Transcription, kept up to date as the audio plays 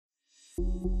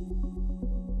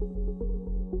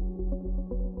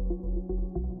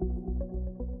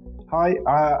Hi,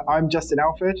 I'm Justin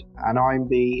Elford, and I'm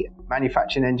the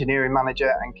Manufacturing Engineering Manager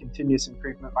and Continuous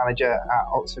Improvement Manager at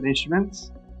Oxford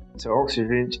Instruments. So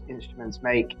Oxford Instruments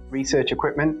make research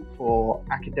equipment for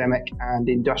academic and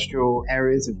industrial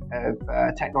areas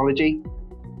of technology,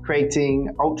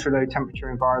 creating ultra-low temperature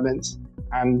environments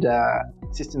and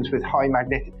systems with high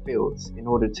magnetic fields in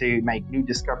order to make new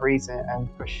discoveries and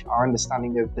push our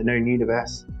understanding of the known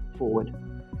universe forward.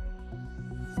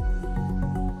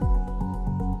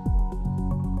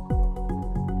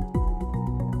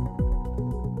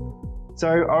 So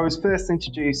I was first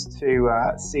introduced to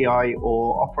CI,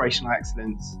 or operational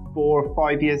excellence, 4 or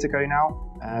 5 years ago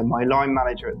now. My line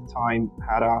manager at the time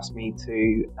had asked me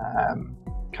to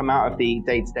come out of the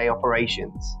day-to-day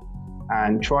operations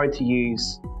and try to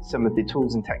use some of the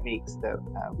tools and techniques that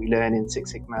we learn in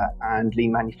Six Sigma and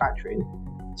lean manufacturing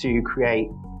to create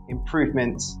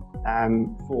improvements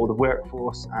for the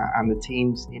workforce and the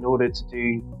teams in order to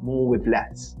do more with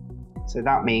less. So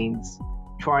that means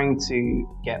trying to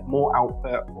get more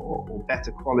output or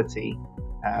better quality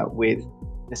with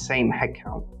the same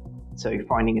headcount. So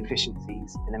finding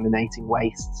efficiencies, eliminating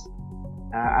wastes.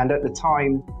 And at the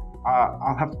time,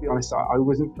 I'll have to be honest, I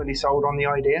wasn't fully sold on the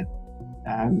idea.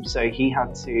 So he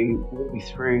had to walk me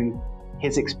through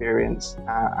his experience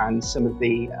and some of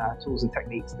the tools and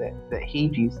techniques that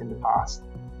he'd used in the past.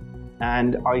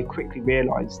 And I quickly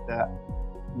realized that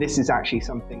this is actually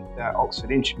something that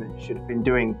Oxford Instruments should have been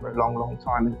doing for a long, long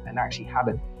time and actually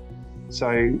hadn't.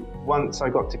 So once I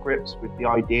got to grips with the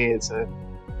ideas of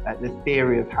the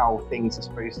theory of how things are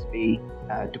supposed to be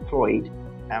deployed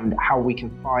and how we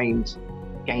can find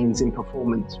gains in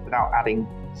performance without adding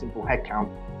simple headcount,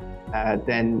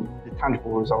 then the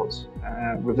tangible results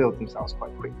revealed themselves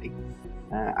quite quickly.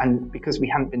 And because we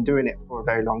hadn't been doing it for a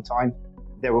very long time,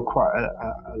 there were quite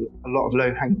a lot of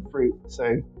low-hanging fruit.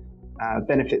 So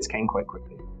benefits came quite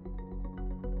quickly.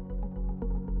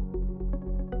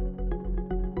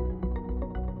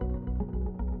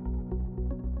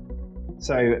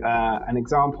 So an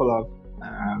example of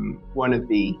one of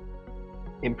the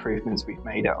improvements we've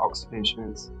made at Oxford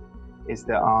Instruments is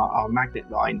that our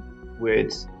magnet line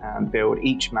would build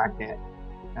each magnet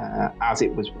as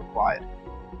it was required.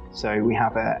 So we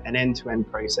have an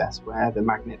end-to-end process where the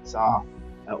magnets are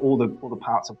all the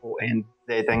parts are brought in.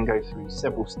 They then go through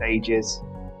several stages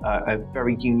of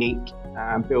very unique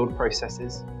build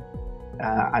processes.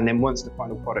 And then once the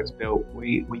final product's built,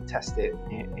 we test it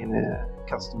in a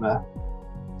customer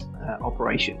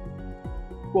operation.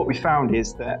 What we found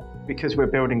is that because we're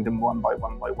building them one by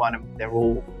one, and they're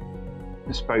all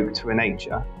bespoke to a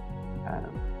nature,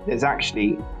 there's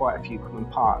actually quite a few common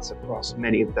parts across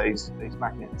many of those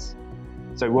magnets.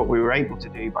 So what we were able to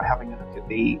do by having a look at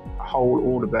the whole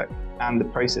order book and the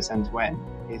process end-to-end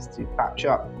is to batch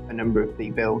up a number of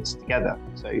the builds together.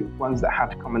 So ones that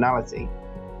had commonality,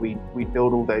 we'd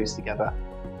build all those together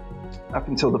up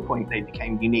until the point they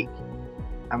became unique.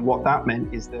 And what that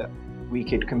meant is that we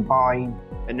could combine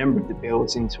a number of the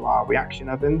builds into our reaction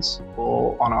ovens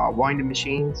or on our winding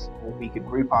machines, or we could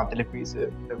group our deliveries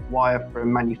of wire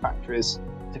from manufacturers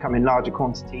to come in larger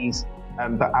quantities,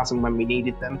 but as and when we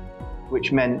needed them,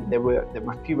 which meant there were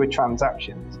fewer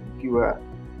transactions,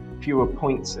 fewer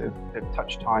points of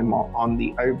touch time on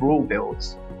the overall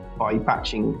builds by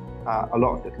batching a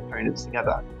lot of the components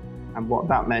together. And what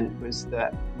that meant was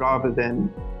that rather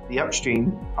than the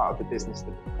upstream part of the business that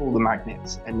would pull the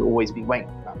magnets and always be waiting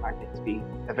for that magnet to be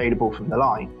available from the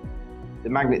line, the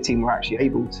magnet team were actually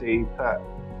able to put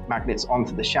magnets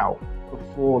onto the shelf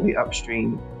before the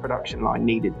upstream production line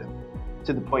needed them,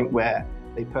 to the point where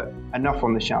they put enough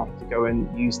on the shelf to go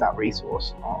and use that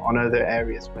resource on other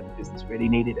areas where the business really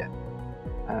needed it.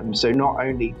 So not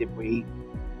only did we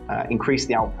increase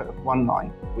the output of one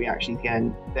line, we actually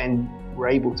then were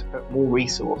able to put more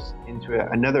resource into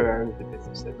another area of the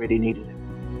business that really needed it.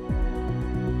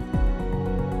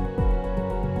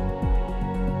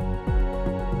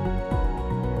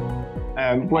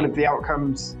 One of the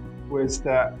outcomes was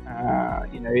that,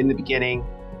 in the beginning,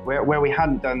 where we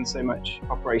hadn't done so much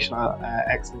operational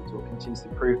excellence or continuous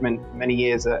improvement for many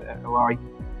years at OI,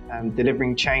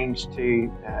 delivering change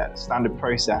to standard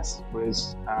process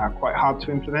was quite hard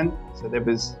to implement. So there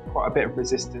was quite a bit of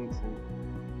resistance. And,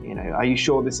 are you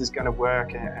sure this is going to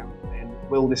work? And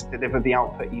will this deliver the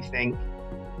output you think?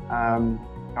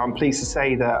 I'm pleased to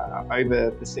say that over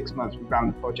the 6 months we ran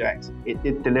the project, it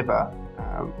did deliver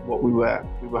what we were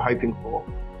hoping for,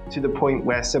 to the point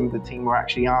where some of the team were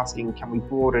actually asking, can we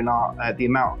broaden the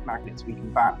amount of magnets we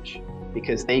can batch,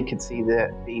 because they could see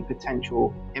the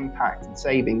potential impact and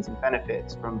savings and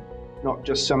benefits from not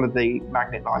just some of the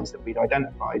magnet lines that we'd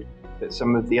identified, but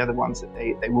some of the other ones that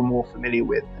they were more familiar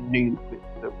with and knew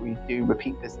that we do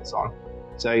repeat business on.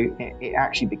 So it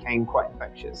actually became quite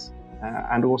infectious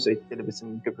and also delivered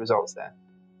some good results there.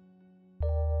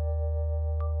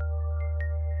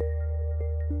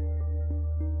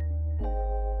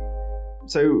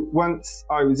 So once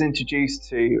I was introduced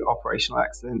to operational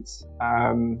excellence,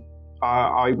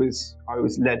 I was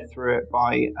led through it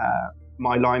by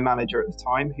my line manager at the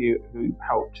time, who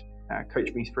helped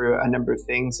coach me through a number of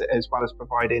things, as well as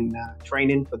providing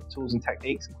training for the tools and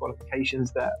techniques and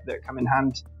qualifications that come in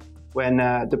hand when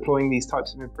deploying these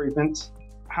types of improvements.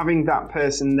 Having that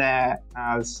person there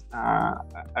as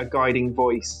a guiding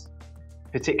voice,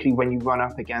 particularly when you run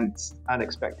up against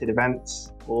unexpected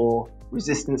events or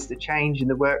resistance to change in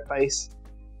the workplace,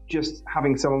 just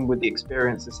having someone with the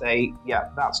experience to say, yeah,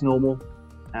 that's normal.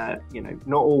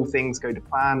 Not all things go to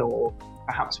plan, or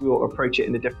perhaps we ought to approach it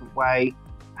in a different way.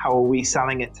 How are we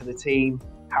selling it to the team?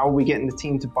 How are we getting the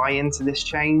team to buy into this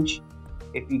change?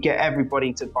 If you get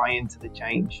everybody to buy into the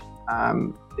change,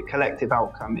 the collective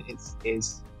outcome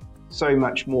is so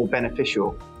much more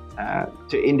beneficial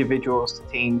to individuals, to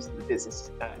teams, to the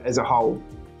business as a whole.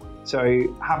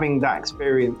 So having that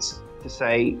experience to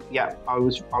say, yeah, I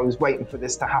was waiting for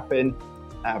this to happen,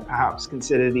 perhaps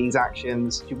consider these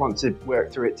actions, do you want to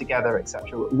work through it together,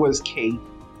 etc., was key,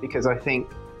 because I think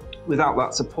without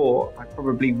that support, I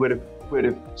probably would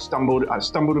have stumbled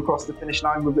across the finish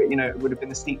line. It would have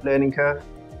been a steep learning curve,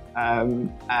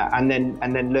 and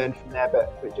then learn from there.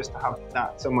 But just to have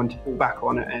that someone to fall back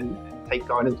on and take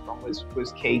guidance from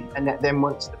was key. And then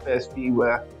once the first few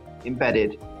were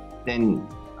embedded, then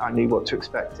I knew what to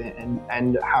expect,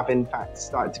 and have in fact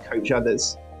started to coach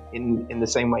others in the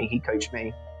same way he coached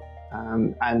me.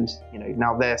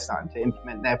 Now they're starting to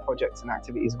implement their projects and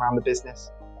activities around the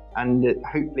business, and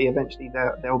hopefully eventually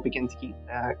they'll begin to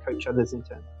coach others in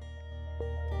turn.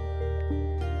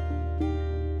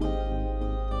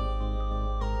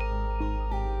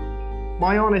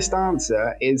 My honest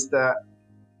answer is that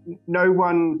no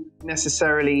one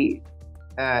necessarily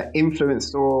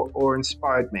influenced or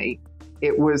inspired me.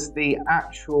 It was the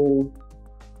actual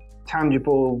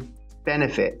tangible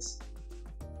benefits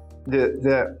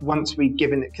that once we'd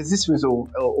given it, because this was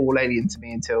all alien to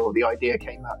me until the idea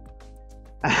came up.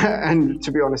 And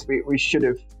to be honest, we should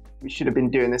have been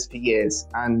doing this for years,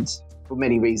 and for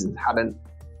many reasons hadn't.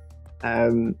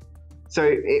 So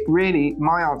it really,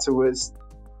 my answer was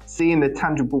seeing the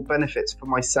tangible benefits for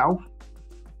myself,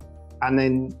 and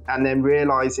then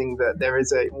realizing that there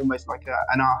is almost like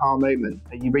an aha moment,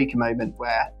 a eureka moment,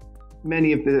 where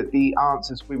many of the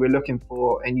answers we were looking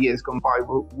for in years gone by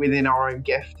were within our own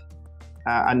gift,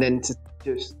 and then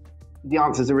the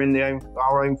answers are in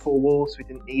our own four walls. We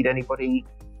didn't need anybody,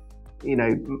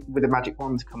 with a magic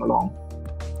wand to come along.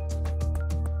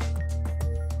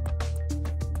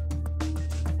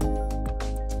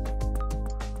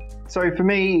 So for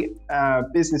me,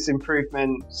 business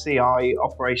improvement, CI,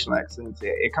 operational excellence,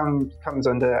 it comes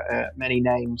under many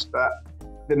names, but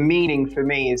the meaning for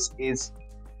me is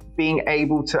being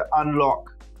able to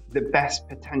unlock the best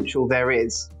potential there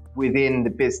is within the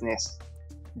business,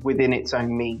 within its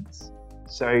own means.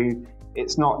 So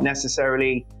it's not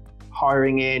necessarily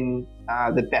hiring in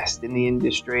the best in the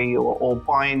industry or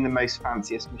buying the most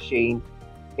fanciest machine.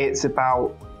 It's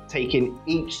about taking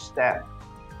each step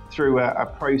through a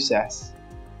process,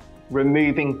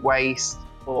 removing waste,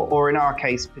 or in our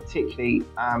case particularly,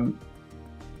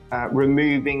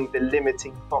 removing the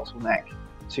limiting bottleneck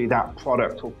to that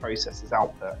product or process's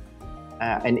output.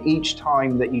 And each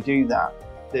time that you do that,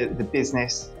 the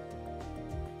business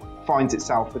finds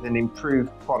itself with an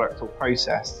improved product or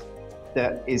process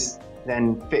that is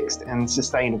then fixed and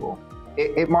sustainable.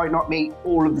 It might not meet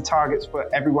all of the targets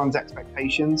for everyone's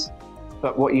expectations,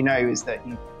 but what you know is that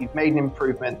you've made an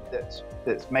improvement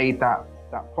that's made that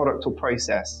product or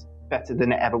process better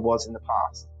than it ever was in the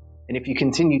past. And if you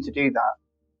continue to do that,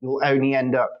 you'll only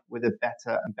end up with a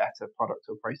better and better product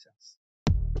or process.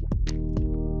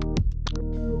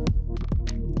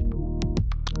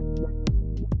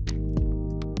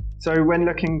 So when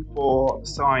looking for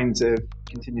signs of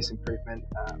continuous improvement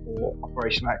or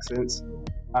operational excellence,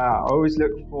 I always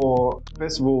look for,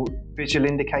 first of all, visual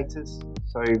indicators,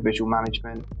 so visual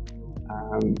management.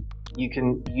 You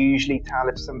can usually tell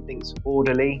if something's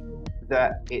orderly,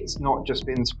 that it's not just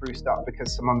been spruced up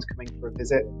because someone's coming for a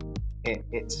visit.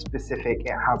 It's specific,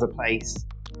 it has a place.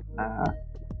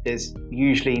 There's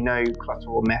usually no clutter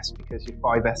or mess because your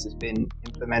 5S has been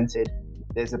implemented.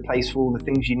 There's a place for all the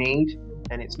things you need,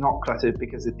 and it's not cluttered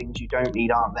because the things you don't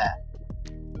need aren't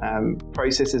there.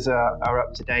 Processes are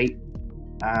up to date.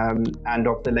 and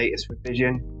of the latest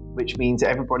revision, which means that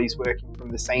everybody's working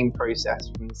from the same process,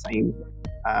 from the same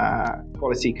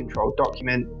quality control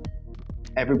document.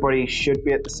 Everybody should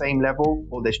be at the same level,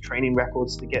 or there's training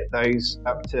records to get those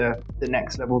up to the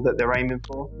next level that they're aiming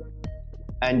for.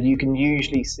 And you can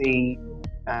usually see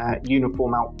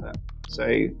uniform output. So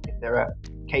if there are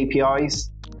KPIs,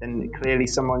 then clearly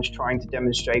someone's trying to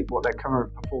demonstrate what their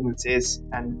current performance is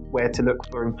and where to look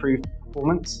for improved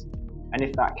performance. And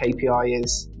if that KPI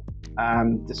is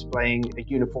displaying a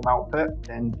uniform output,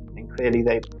 then clearly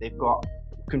they've got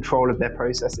control of their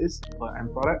processes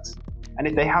and products. And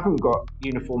if they haven't got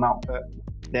uniform output,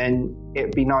 then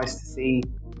it'd be nice to see,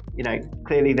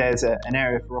 clearly there's an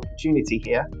area for opportunity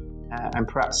here, and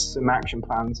perhaps some action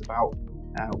plans about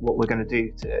what we're going to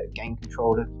do to gain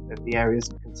control of the areas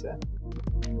of concern.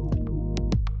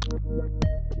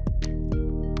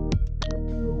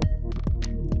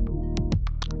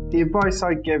 The advice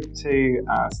I give to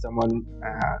someone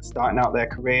starting out their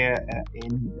career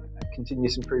in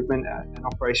continuous improvement and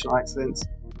operational excellence,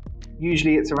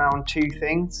 usually it's around two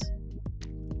things.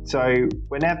 So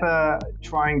whenever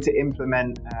trying to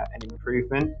implement an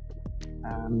improvement,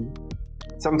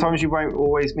 sometimes you won't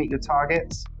always meet your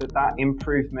targets, but that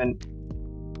improvement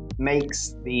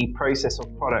makes the process or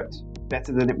product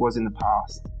better than it was in the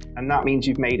past. And that means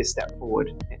you've made a step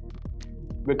forward.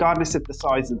 Regardless of the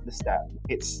size of the step,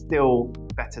 it's still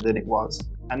better than it was.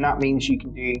 And that means you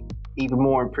can do even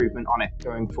more improvement on it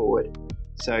going forward.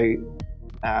 So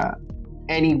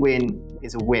any win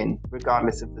is a win,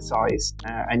 regardless of the size.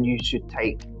 And you should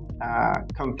take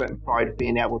comfort and pride of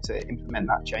being able to implement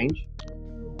that change.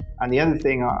 And the other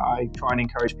thing I try and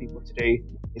encourage people to do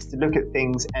is to look at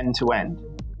things end to end.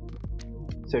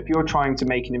 So if you're trying to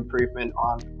make an improvement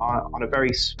on a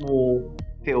very small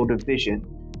field of vision,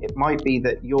 it might be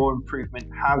that your improvement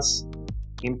has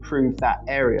improved that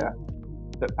area,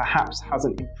 but perhaps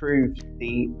hasn't improved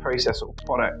the process or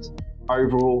product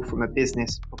overall from a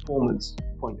business performance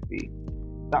point of view.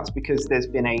 That's because there's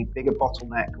been a bigger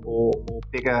bottleneck or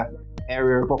bigger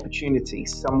area of opportunity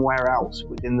somewhere else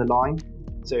within the line.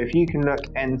 So if you can look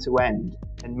end to end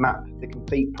and map the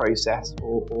complete process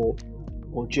or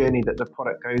journey that the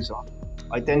product goes on,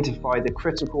 identify the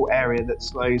critical area that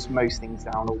slows most things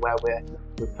down, or where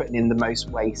we're putting in the most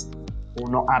waste or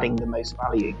not adding the most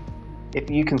value. If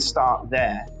you can start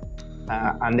there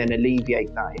and then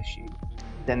alleviate that issue,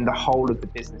 then the whole of the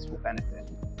business will benefit.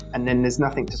 And then there's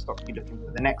nothing to stop you looking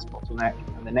for the next bottleneck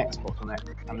and the next bottleneck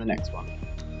and the next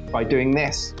one. By doing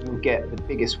this, you'll get the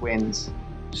biggest wins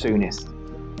soonest.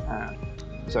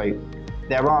 So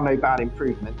there are no bad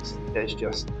improvements, there's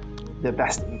just the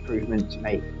best improvement to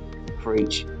make for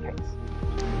each case.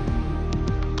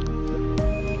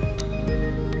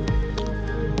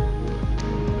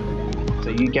 So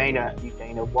you gain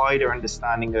a wider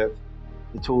understanding of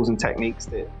the tools and techniques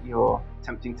that you're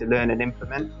attempting to learn and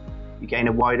implement. You gain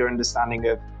a wider understanding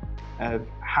of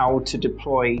how to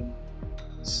deploy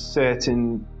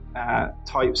certain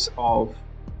types of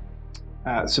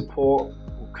support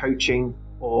or coaching,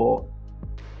 or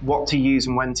what to use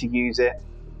and when to use it,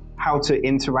 how to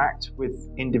interact with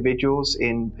individuals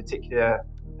in particular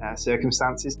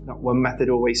circumstances. Not one method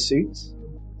always suits.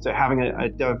 So having a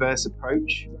diverse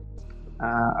approach,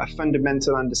 a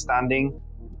fundamental understanding,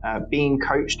 being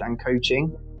coached and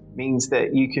coaching means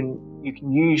that you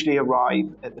can usually arrive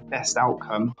at the best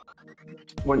outcome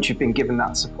once you've been given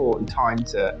that support and time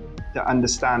to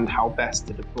understand how best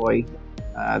to deploy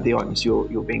the items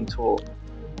you're being taught.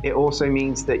 It also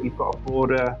means that you've got a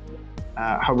broader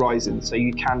horizon, so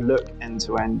you can look end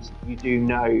to end. You do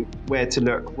know where to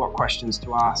look, what questions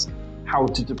to ask, how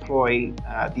to deploy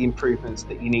the improvements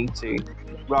that you need to,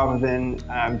 rather than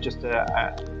just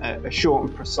a short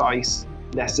and precise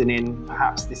lesson in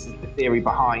perhaps this is the theory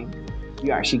behind.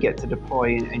 You actually get to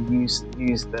deploy and use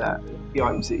the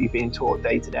items that you're being taught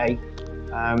day to day,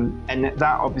 and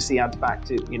that obviously adds back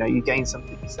to, you gain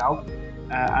something yourself,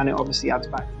 and it obviously adds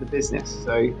back to the business.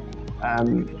 So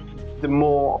the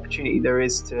more opportunity there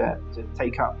is to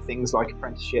take up things like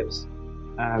apprenticeships,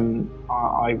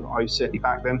 I certainly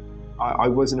back them. I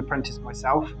was an apprentice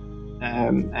myself,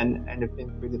 and have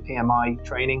been through the PMI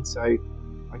training, so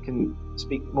I can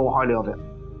speak more highly of it.